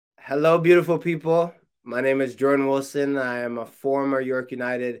Hello, beautiful people. My name is Jordan Wilson. I am a former York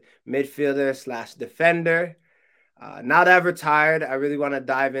United midfielder slash defender. Now that I've retired, I really want to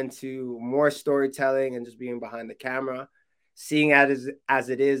dive into more storytelling and just being behind the camera. Seeing as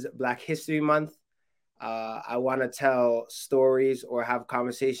it is Black History Month, I want to tell stories or have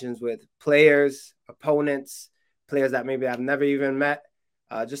conversations with players, opponents, players that maybe I've never even met,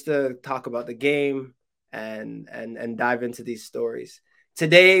 just to talk about the game and dive into these stories.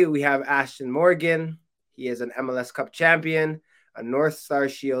 Today we have Ashton Morgan. He is an MLS Cup champion, a North Star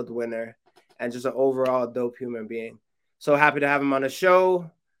Shield winner, and just an overall dope human being. So happy to have him on the show.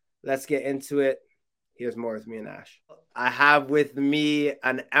 Let's get into it. Here's more with me and Ash. I have with me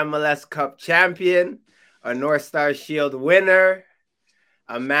an MLS Cup champion, a North Star Shield winner,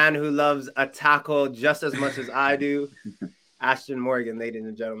 a man who loves a tackle just as much as I do. Ashton Morgan, ladies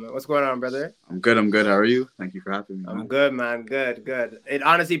and gentlemen. What's going on, brother? I'm good. I'm good. How are you? Thank you for having me, I'm man. good, man. Good, good. It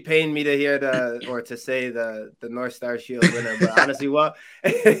honestly pained me to hear to say the North Star Shield winner, but honestly, what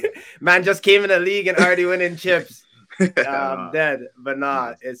man just came in the league and already winning chips. Dead, but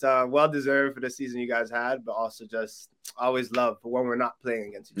nah, it's well deserved for the season you guys had, but also just always love when we're not playing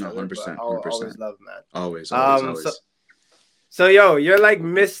against each No, other. But 100%, always 100%. love, man. Always, always, Um, so always. so yo, you're like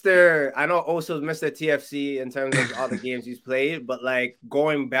Mr. I know also Mr. TFC in terms of all the games he's played, but like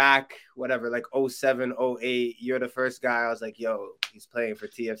going back, whatever, like 07, 08, you're the first guy I was like, yo, he's playing for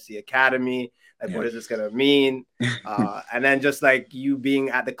TFC Academy. Like, Yeah. what is this gonna mean? And then just like you being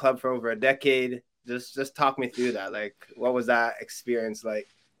at the club for over a decade, just talk me through that. Like, what was that experience like?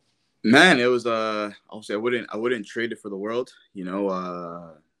 Man, it was obviously I wouldn't trade it for the world.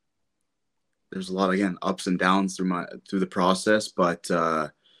 There's a lot again ups and downs through the process, but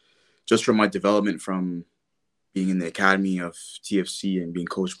just from my development from being in the academy of TFC and being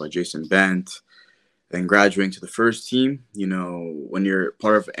coached by Jason Bent, then graduating to the first team, when you're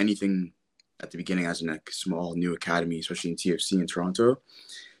part of anything at the beginning as in a small new academy, especially in TFC in Toronto,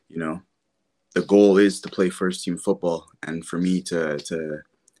 you know, the goal is to play first team football. And for me to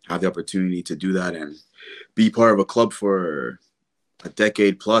have the opportunity to do that and be part of a club for a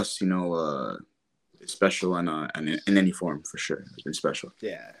decade plus, it's special and in any form for sure. It's been special.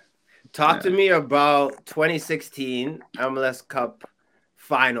 Yeah. Talk to Yeah. me about 2016 MLS Cup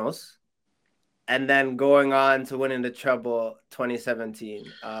finals and then going on to winning the treble 2017.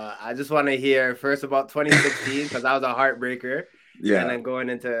 I just want to hear first about 2016 because that was a heartbreaker, and Yeah. then going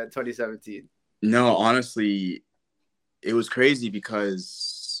into 2017. No, honestly, it was crazy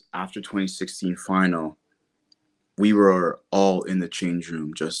because after 2016 final, we were all in the change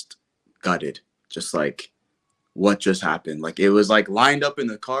room just gutted, just like what just happened. Like it was like lined up in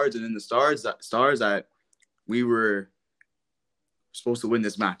the cards and in the stars that we were supposed to win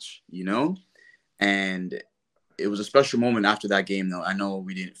this match. And it was a special moment after that game though. I know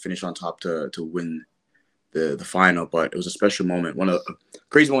we didn't finish on top to win the final, but it was a special moment. One of a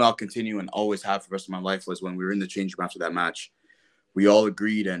crazy one I'll continue and always have for the rest of my life was when we were in the change room after that match. We all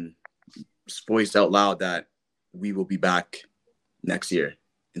agreed and voiced out loud that we will be back next year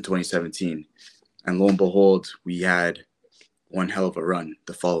in 2017. And lo and behold, we had one hell of a run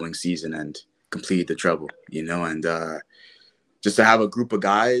the following season and completed the treble. And just to have a group of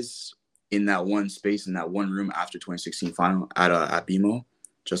guys in that one space, in that one room after 2016 final at BMO,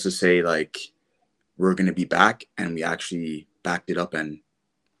 just to say, like, we're going to be back, and we actually backed it up and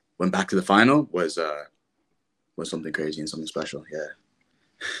went back to the final was something crazy and something special. Yeah.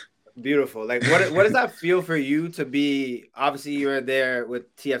 Beautiful. Like, what does that feel for you to be? Obviously, you were there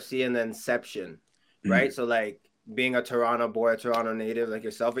with TFC and the inception, right? Mm. So, like, being a Toronto boy, a Toronto native like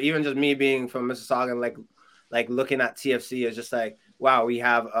yourself, or even just me being from Mississauga, and like looking at TFC is just like, wow, we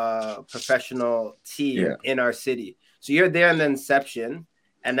have a professional team Yeah. in our city. So you're there in the inception,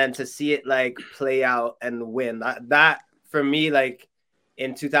 and then to see it like play out and win that for me, like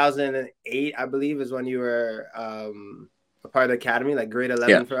in 2008, I believe is when you were a part of the academy, like grade Yeah.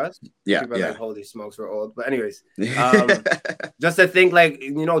 11 for us. Yeah. People are like, Yeah. holy smokes, we're old. But anyways, um, just to think like,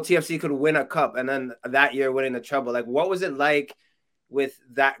 TFC could win a cup and then that year winning the treble. Like, what was it like with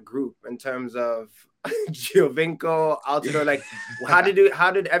that group in terms of Giovinco, Altidore? Like, how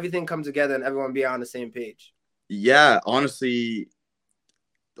did everything come together and everyone be on the same page? Yeah, honestly,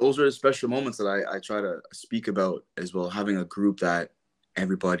 those are the special moments that I try to speak about as well. Having a group that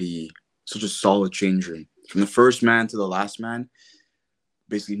everybody, such a solid change room from the first man to the last man,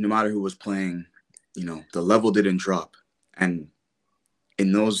 basically, no matter who was playing, the level didn't drop. And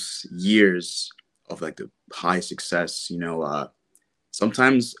in those years of like the high success,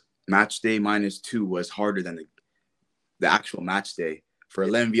 sometimes match day -2 was harder than the actual match day for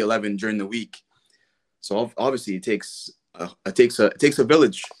 11v11 during the week. So obviously it takes it takes a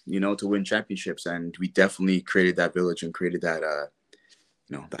village, to win championships, and we definitely created that village and created that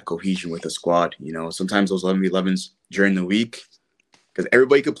that cohesion with the squad. Sometimes those 11v11s during the week, because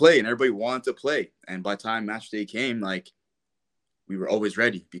everybody could play and everybody wanted to play, and by the time match day came, like, we were always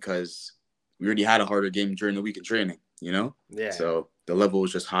ready because we already had a harder game during the week in training. Yeah. So the level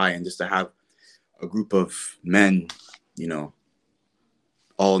was just high, and just to have a group of men,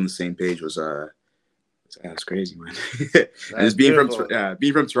 all on the same page was it's crazy, man. And just being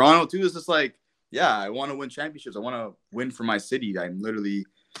from Toronto too, is just like, yeah, I want to win championships. I want to win for my city. I'm literally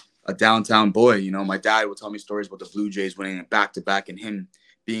a downtown boy. My dad would tell me stories about the Blue Jays winning back to back and him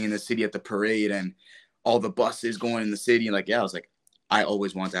being in the city at the parade and all the buses going in the city. And like, yeah, I was like, I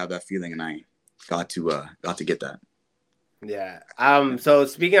always wanted to have that feeling, and I got to get that. Yeah. So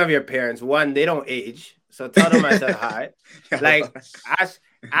speaking of your parents, one, they don't age. So tell them I said hi. Like,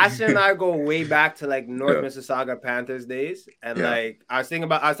 Ashton and I go way back to like North Mississauga Panthers days, and like I was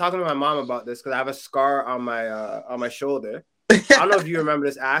talking to my mom about this because I have a scar on my shoulder. I don't know if you remember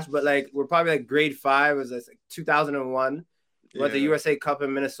this, Ash, but like we're probably like grade 5. It was like 2001. We went to the USA Cup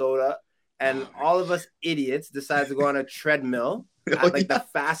in Minnesota, and all of us idiots decided to go on a treadmill at like the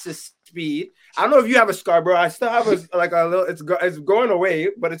fastest speed. I don't know if you have a scar, bro. I still have a little. It's going away,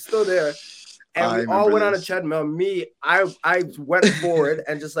 but it's still there. And we all went on a treadmill. I went forward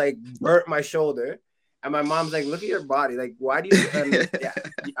and just like burnt my shoulder. And my mom's like, "Look at your body. Like, why do you?" And,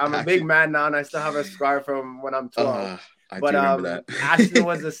 I'm a big man now, and I still have a scar from when I'm 12. But Ashton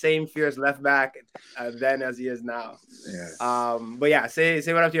was the same fierce left back then as he is now. Yeah. But yeah, say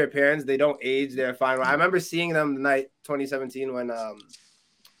what up to your parents. They don't age. They're fine. I remember seeing them the night 2017 when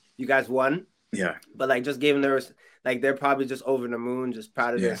you guys won. Yeah. But like just gave them they're probably just over the moon, just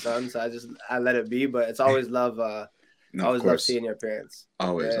proud of their son. So I let it be. But it's always love. Love seeing your parents.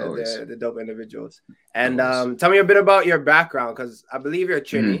 Always. They're dope individuals. And tell me a bit about your background, because I believe you're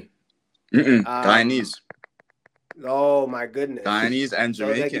Trini. Guyanese. Oh my goodness. Guyanese and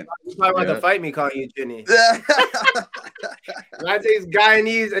Jamaican. You probably want to fight me calling you Trini. I say it's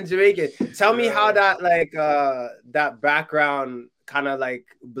Guyanese and Jamaican. Tell me how that that background kind of like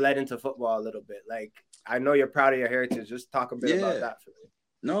bled into football a little bit. Like, I know you're proud of your heritage. Just talk a bit about that for me.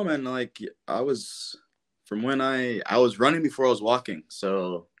 No, man. Like, I was running before I was walking.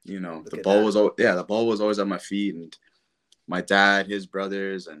 So, the ball was always on my feet, and my dad, his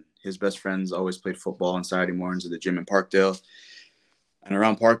brothers, and his best friends always played football on Saturday mornings at the gym in Parkdale and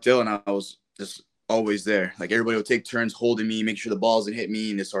around Parkdale. And I was just always there. Like, everybody would take turns holding me, make sure the balls didn't hit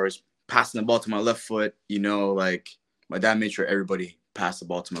me, and just always passing the ball to my left foot. Like, my dad made sure everybody passed the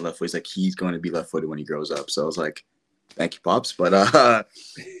ball to my left foot. He's like, he's going to be left footed when he grows up. So I was like, thank you, Pops. But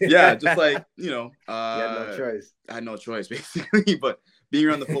just like, you had no choice. I had no choice, basically. But being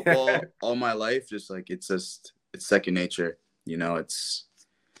around the football all my life, just like, it's second nature.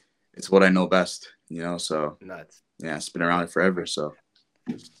 It's what I know best, so nuts. Yeah, it's been around forever. So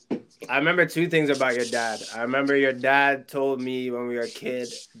I remember 2 things about your dad. I remember your dad told me when we were a kid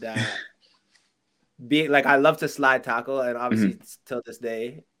that I love to slide tackle, and obviously till this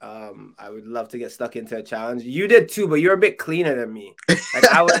day, I would love to get stuck into a challenge. You did too, but you're a bit cleaner than me. Like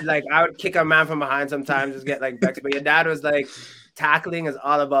I would kick a man from behind sometimes, just get like vexed. But your dad was like, tackling is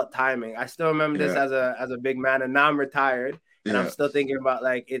all about timing. I still remember this as a big man, and now I'm retired. And I'm still thinking about,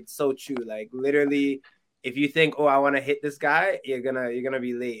 like, it's so true. Like, literally, if you think, I want to hit this guy, you're gonna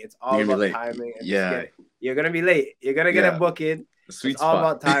be late. It's all about timing. You're gonna be late. You're gonna get a booking. It's all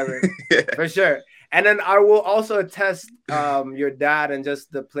about timing, for sure. And then I will also attest your dad and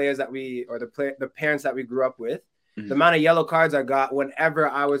just the players that the parents that we grew up with. The amount of yellow cards I got whenever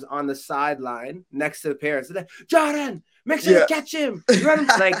I was on the sideline next to the parents. They're like, Jordan, make sure you catch him.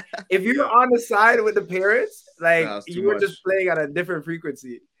 Like, if you're on the side with the parents, like, you were just playing at a different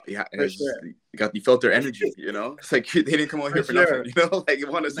frequency. Yeah, you felt their energy, It's like they didn't come out here for nothing, Like, you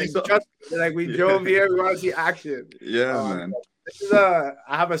want to see something. Like, we drove here, we want to see action. Yeah, man. This is I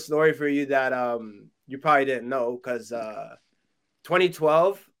have a story for you that you probably didn't know, because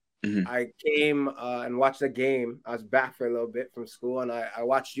 2012. I came and watched the game. I was back for a little bit from school, and I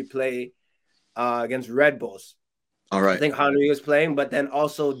watched you play against Red Bulls. All right. I think Henry was playing, but then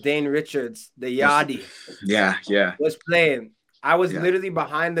also Dane Richards, the Yardie. Yeah. Was playing. I was literally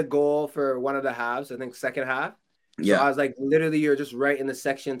behind the goal for one of the halves, I think second half. So I was like, literally, you're just right in the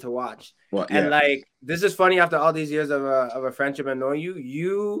section to watch. And like, this is funny, after all these years of a friendship and knowing you,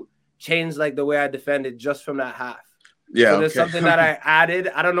 you changed like the way I defended just from that half. Yeah, so there's something that I added.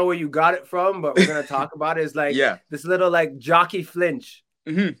 I don't know where you got it from, but we're gonna talk about it. It's like this little like jockey flinch.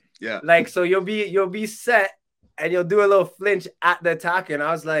 Yeah. Like, so you'll be set and you'll do a little flinch at the attacker. And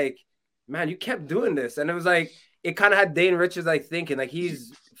I was like, man, you kept doing this. And it was like, it kind of had Dane Richards like thinking like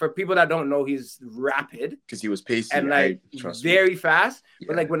he's, for people that don't know, he's rapid because he was pacey and like trust very me. fast. Yeah.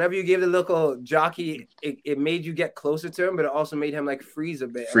 But like whenever you gave the little jockey, it made you get closer to him, but it also made him like freeze a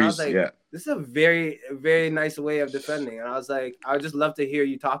bit. And I was like, this is a very, very nice way of defending. And I was like, I would just love to hear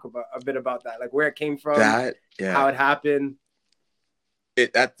you talk about a bit about that, like where it came from, how it happened.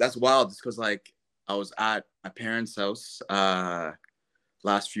 That's wild. It's because like I was at my parents' house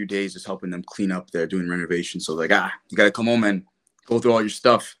last few days, just helping them clean up. They're doing renovations, so like you gotta come home and go through all your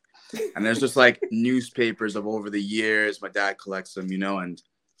stuff. And there's just like newspapers of over the years. My dad collects them, you know, and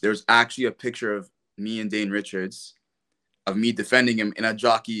there's actually a picture of me and Dane Richards, of me defending him in a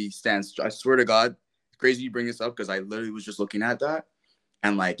jockey stance. I swear to God, crazy you bring this up because I literally was just looking at that.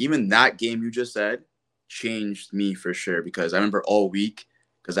 And like even that game you just said changed me for sure, because I remember all week,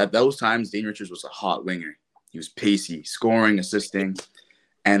 because at those times Dane Richards was a hot winger. He was pacey, scoring, assisting.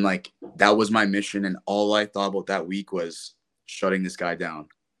 And like that was my mission. And all I thought about that week was shutting this guy down,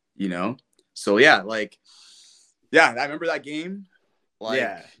 you know? So I remember that game.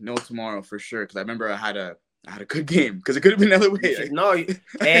 Like no tomorrow for sure. Because I remember I had a good game, because it could have been another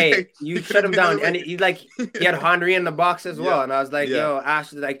way. You shut him down, and he had Henry in the box as well, and I was like, yo,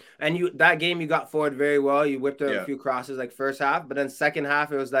 Ash, like, and you that game you got forward very well. You whipped a few crosses like first half, but then second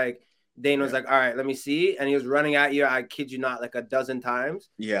half it was like Dane was like, all right, let me see, and he was running at you. I kid you not, like a dozen times.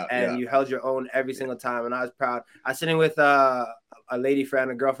 And you held your own every single time, and I was proud. I was sitting with a lady friend,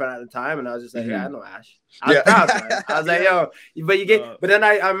 a girlfriend at the time, and I was just like, I know Ash. I was proud, man. I was like, yo, but you get, but then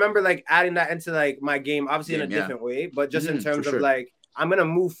I remember like adding that into like my game, obviously in a different way, but just in terms of like, I'm gonna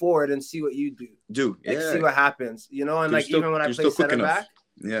move forward and see what you do. See what happens, you know, and like even when I play center back,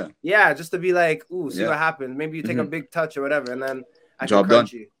 just to be like, see what happens. Maybe you take a big touch or whatever, and then I can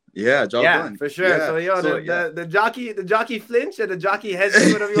crunch you. Job done. For sure. So the jockey flinch and the jockey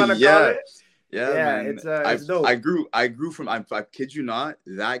hesitate, whatever you want to call it. Man. It's dope. I grew from, I kid you not,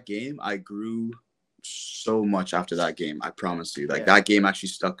 that game, I grew so much after that game. I promise you. Like that game actually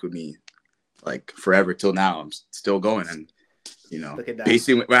stuck with me like forever till now. I'm still going, and you know,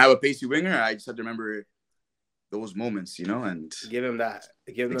 pacey, when I have a pacey winger, I just have to remember those moments, you know, and give him that.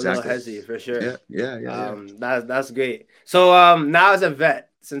 Give him a little hezzy for sure. That's great. So now as a vet,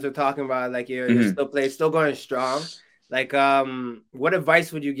 since we're talking about like you're still going strong, like what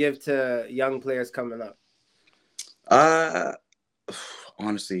advice would you give to young players coming up?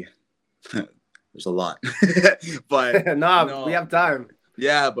 Honestly, there's a lot. But we have time.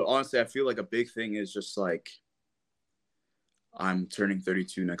 But honestly, I feel like a big thing is just like, I'm turning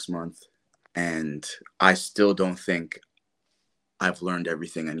 32 next month, and I still don't think I've learned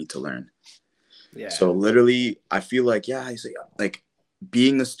everything I need to learn. So literally, I feel like, I say, like,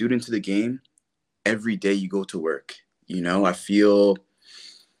 being a student to the game, every day you go to work, you know, I feel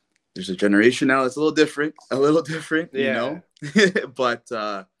there's a generation now that's a little different, you know. But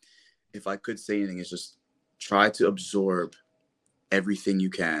if I could say anything, it's just try to absorb everything you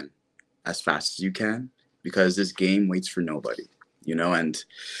can as fast as you can, because this game waits for nobody, you know. And,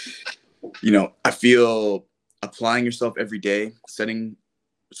 you know, I feel applying yourself every day, setting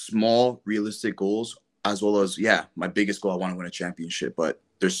small, realistic goals, as well as, my biggest goal, I want to win a championship. But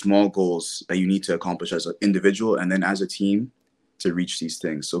there's small goals that you need to accomplish as an individual and then as a team to reach these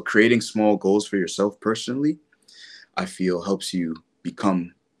things. So creating small goals for yourself personally, I feel helps you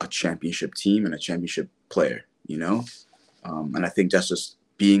become a championship team and a championship player, you know? And I think that's just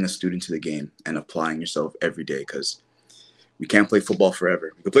being a student to the game and applying yourself every day, because we can't play football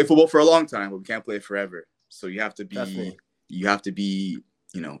forever. We can play football for a long time, but we can't play it forever. So you have to be,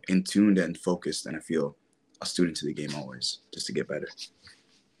 you know, in tuned and focused. And I feel a student to the game always, just to get better.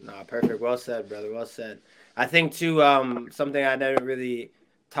 No, perfect. Well said, brother. Well said. I think too, something I never really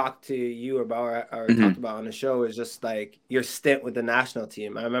talked to you about or talked about on the show is just like your stint with the national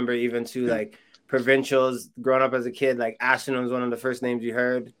team. I remember even too, like provincials growing up as a kid, like Ashton was one of the first names you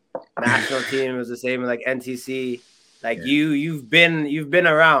heard. National team was the same, like NTC. Like you've been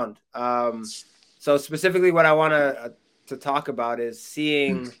around. So specifically what I want to talk about is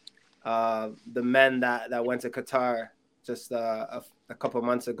seeing the men that went to Qatar just a couple of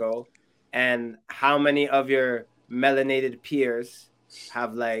months ago, and how many of your melanated peers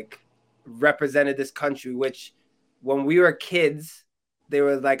have like represented this country, which when we were kids, they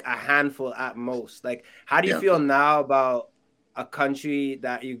were like a handful at most. Like, how do you feel now about a country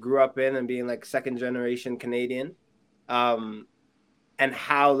that you grew up in and being like second generation Canadian, and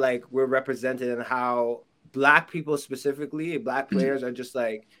how like we're represented, and how Black people, specifically Black players, are just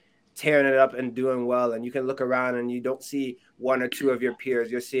like tearing it up and doing well? And you can look around and you don't see one or two of your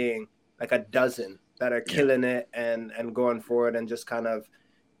peers, you're seeing like a dozen that are killing it and going forward and just kind of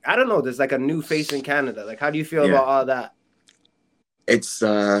I don't know, there's like a new face in Canada. Like, how do you feel Yeah. about all that? It's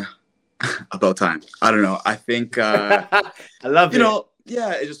about time. I don't know. I think I love it.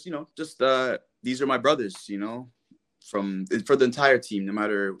 yeah, it's just these are my brothers, for the entire team, no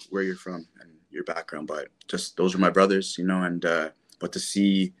matter where you're from and your background, but just those are my brothers, and but to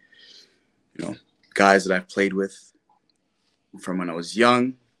see, guys that I've played with from when I was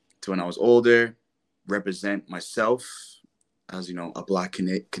young to when I was older represent myself as a Black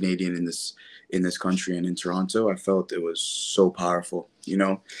Canadian in this country and in Toronto. I felt it was so powerful,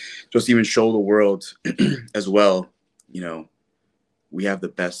 just even show the world as well, we have the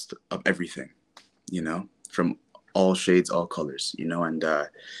best of everything, from all shades, all colors, and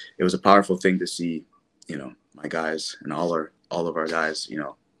it was a powerful thing to see, my guys and all of our guys,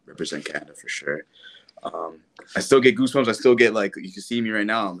 represent Canada for sure. I still get goosebumps. I still get, like, you can see me right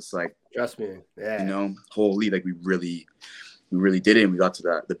now. I'm just like, Trust me. Yeah. Holy, like we really did it. And we got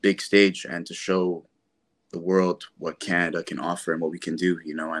to the big stage and to show the world what Canada can offer and what we can do,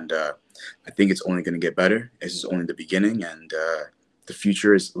 and I think it's only going to get better. This is only the beginning, and the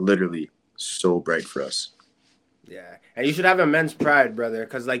future is literally so bright for us. Yeah. And you should have immense pride, brother,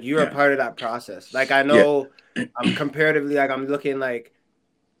 because like you're a part of that process. Like I know comparatively, like I'm looking like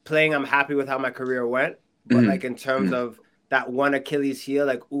playing, I'm happy with how my career went. But like in terms of that one Achilles heel,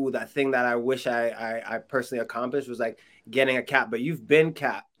 like, ooh, that thing that I wish I personally accomplished was like getting a cap. But you've been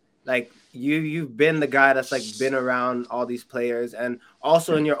capped. Like you've been the guy that's like been around all these players and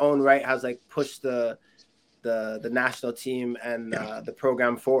also in your own right has like pushed the national team and the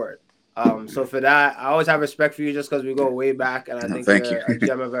program forward. So for that, I always have respect for you just because we go way back, and I think you're a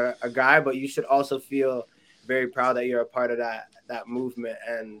gem of a guy. But you should also feel very proud that you're a part of that movement,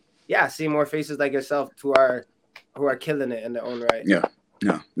 and see more faces like yourself who are killing it in their own right. Yeah,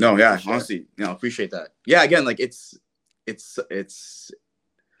 yeah. Sure. Honestly, appreciate that. Yeah, again, like it's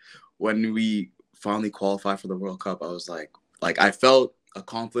when we finally qualified for the World Cup, I was like I felt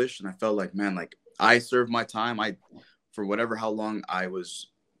accomplished, and I felt like, man, like I served my time. For whatever how long I was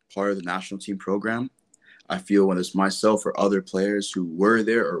part of the national team program, I feel when it's myself or other players who were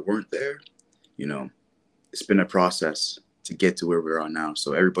there or weren't there, it's been a process to get to where we're on now.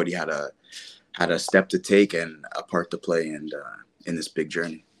 So everybody had a step to take and a part to play in this big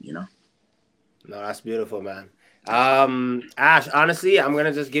journey, No, that's beautiful, man. Ash, honestly, I'm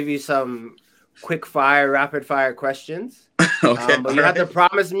gonna just give you some quick fire, rapid fire questions. Okay, but you have to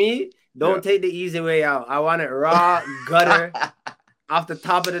promise me, don't take the easy way out. I want it raw, gutter, off the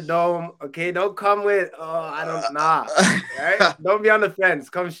top of the dome. Okay, don't come with right? Don't be on the fence.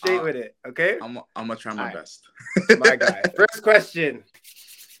 Come straight with it. Okay, I'm gonna try my best. My guy. First question.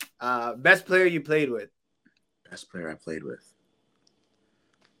 Best player you played with? Best player I played with.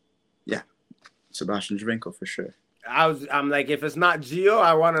 Yeah, Sebastian Giovinco for sure. I'm like, if it's not Gio,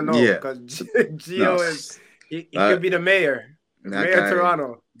 I want to know because Gio he could be the mayor. Mayor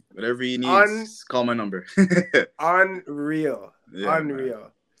Toronto. Whatever he needs, call my number. Unreal. Yeah,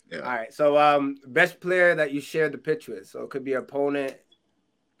 unreal. Yeah. All right. So best player that you shared the pitch with. So it could be opponent.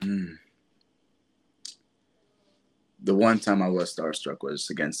 The one time I was starstruck was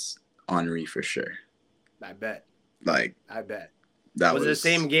against Henry for sure. I bet. I bet. That was the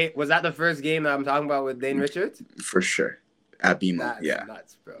same game. Was that the first game that I'm talking about with Dane Richards? For sure. At BMO. That's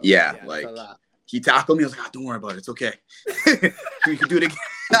nuts, bro. Yeah, like he tackled me. I was like, don't worry about it. It's okay. You can do it again.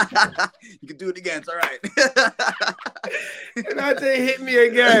 You can do it again. It's all right. And I say, hit me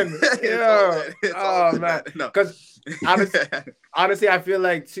again. Oh, man. Because honestly, I feel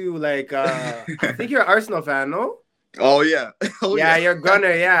like, too, like, I think you're an Arsenal fan, no? Oh, yeah. Yeah, you're a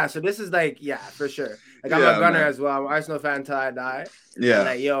Gunner, yeah. So this is like, for sure. Like, I'm a Gunner as well. I'm an Arsenal fan until I die. Yeah.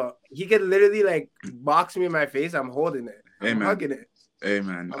 And like, he could literally, like, box me in my face. I'm holding it. I'm hugging it. Hey,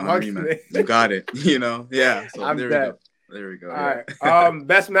 man. You got it. Yeah. So I'm dead. There we go. All right.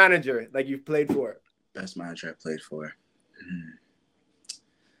 Best manager like you've played for? Best manager I played for.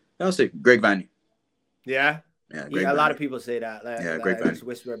 I would say Greg Vanney. Yeah? Yeah, a lot of people say that. Greg Vanney. Just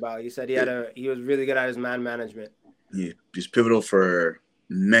whisper about. You said he was really good at his man management. He's pivotal for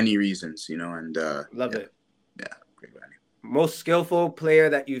many reasons, and love it. Yeah, Greg Vanney. Most skillful player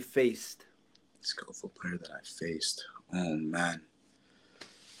that you faced? Skillful player that I faced. Oh man.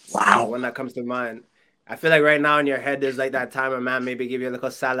 Wow. One that comes to mind. I feel like right now in your head there's like that time a man maybe give you a little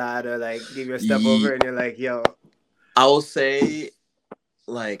salad or like give you a step over and you're like, yo. I'll say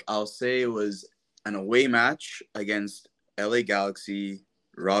it was an away match against LA Galaxy.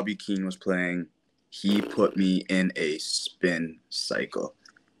 Robbie Keane was playing. He put me in a spin cycle.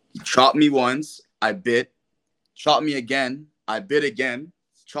 He chopped me once, I bit. Chopped me again, I bit again.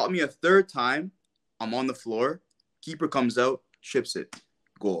 Chopped me a third time, I'm on the floor. Keeper comes out, chips it.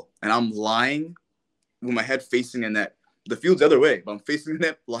 goal, and I'm lying with my head facing the net. The field's the other way, but I'm facing the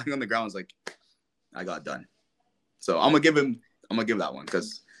net, lying on the ground. It's like, I got done. So I'm gonna give that one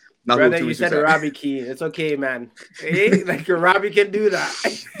because. Brother, you said Robbie Keane. It's okay, man. Hey, like your Robbie can do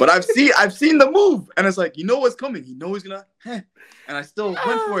that. But I've seen the move, and it's like, you know what's coming. You know he's gonna, and I still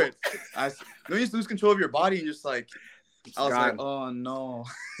went for it. You just lose control of your body and just like, I was like, oh no.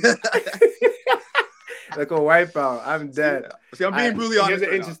 Like a wipeout. I'm dead. Yeah. See, I'm being brutally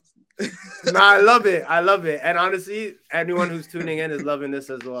honest. I love it. I love it. And honestly, anyone who's tuning in is loving this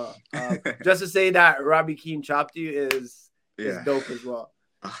as well. Just to say that Robbie Keane chopped you is dope as well.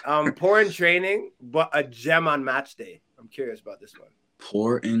 Poor in training, but a gem on match day. I'm curious about this one.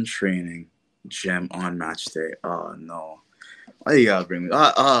 Poor in training, gem on match day. Oh no. Why you gotta bring me?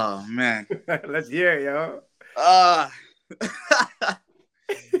 Oh man. Let's hear it, yo.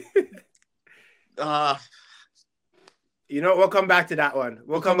 You know, we'll come back to that one.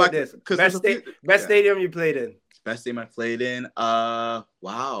 We'll come back to this. Best stadium you played in. Best stadium I played in.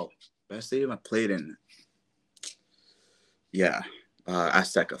 Wow. Best stadium I played in. Yeah.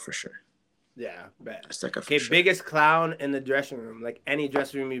 Azteca for sure. Yeah, bet. Azteca for sure. Biggest clown in the dressing room. Like any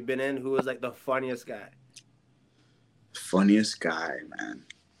dressing room you've been in, who was like the funniest guy? Funniest guy, man.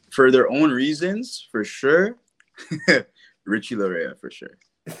 For their own reasons, for sure. Richie Larea, for sure.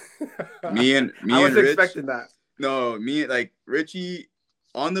 Me and I was Rich, expecting that. No, Richie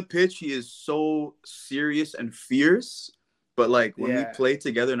on the pitch, he is so serious and fierce. But like when we play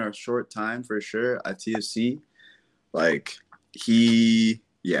together in our short time, for sure at TFC, like it's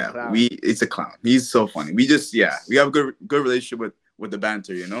a clown. He's so funny. We have a good relationship with the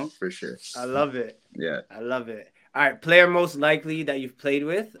banter, you know, for sure. I love it. Yeah, I love it. All right, player most likely that you've played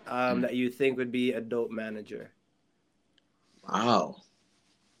with, that you think would be a dope manager. Wow,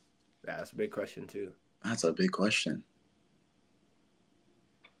 that's a big question too. That's a big question.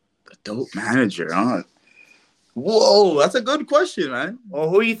 The dope manager, huh? Whoa, that's a good question, man. Or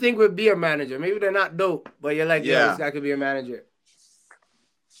who you think would be a manager? Maybe they're not dope, but you're like, this guy could be a manager.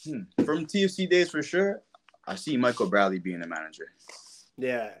 From TFC days, for sure, I see Michael Bradley being a manager.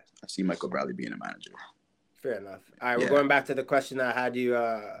 Yeah. I see Michael Bradley being a manager. Fair enough. All right, we're going back to the question that had you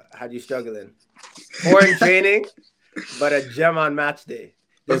struggling. Poor in training, but a gem on match day.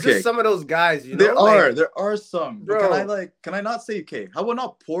 There's just some of those guys, you know? There are some. Bro. Can I not say, okay, how about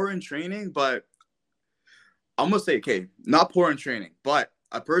not poor in training, but I'm going to say, okay, not poor in training, but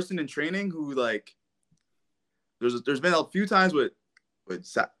a person in training who, like, there's been a few times with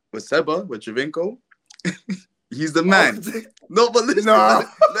Seba, with Javinko. He's the man. No, but listen. No.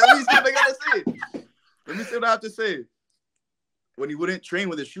 Let me see what I got to say. Let me see what I have to say. When he wouldn't train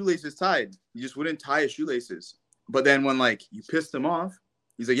with his shoelaces tied, he just wouldn't tie his shoelaces. But then when, like, you pissed him off,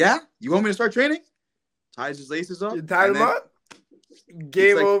 he's like, yeah? You want me to start training? Ties his laces up. You tied him up?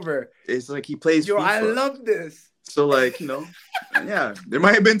 Game over. It's like he plays FIFA. I love this. So, like, you know, yeah, there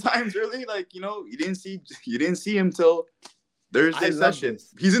might have been times really, like, you know, you didn't see him till Thursday session.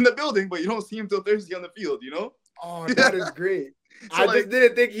 He's in the building, but you don't see him till Thursday on the field, you know? Oh, that is great. So I just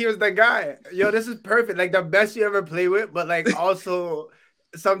didn't think he was the guy. Yo, this is perfect. Like the best you ever play with, but like also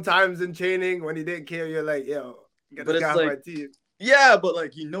sometimes in training when he didn't care, you're like, yo, get this guy on my team. Yeah, but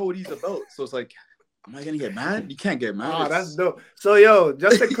like you know what he's about. So it's like, am I gonna get mad? You can't get mad. Oh, that's dope. So yo,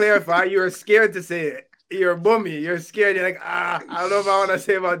 just to clarify, you were scared to say it. You're a bummy. You're scared. You're like, I don't know if I want to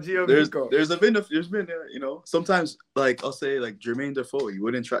say about Gio. There's been you know, sometimes like I'll say like Jermaine Defoe, you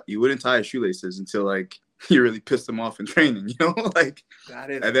wouldn't tie his shoelaces until like you really pissed him off in training, you know, like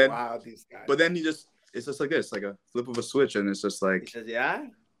that is wild. These guys. But then it's just like this, like a flip of a switch, and it's just like he says,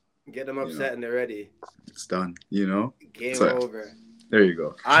 get them upset and they're ready. It's done, you know. Game over. There you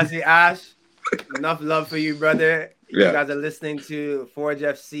go. Honestly, Ash, enough love for you, brother. You guys are listening to Forge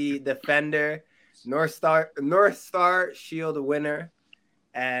FC Defender, North Star Shield winner,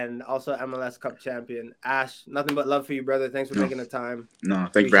 and also MLS Cup champion. Ash, nothing but love for you, brother. Thanks for making the time. No,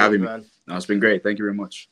 thank you for having me. Man. No, it's been great. Thank you very much.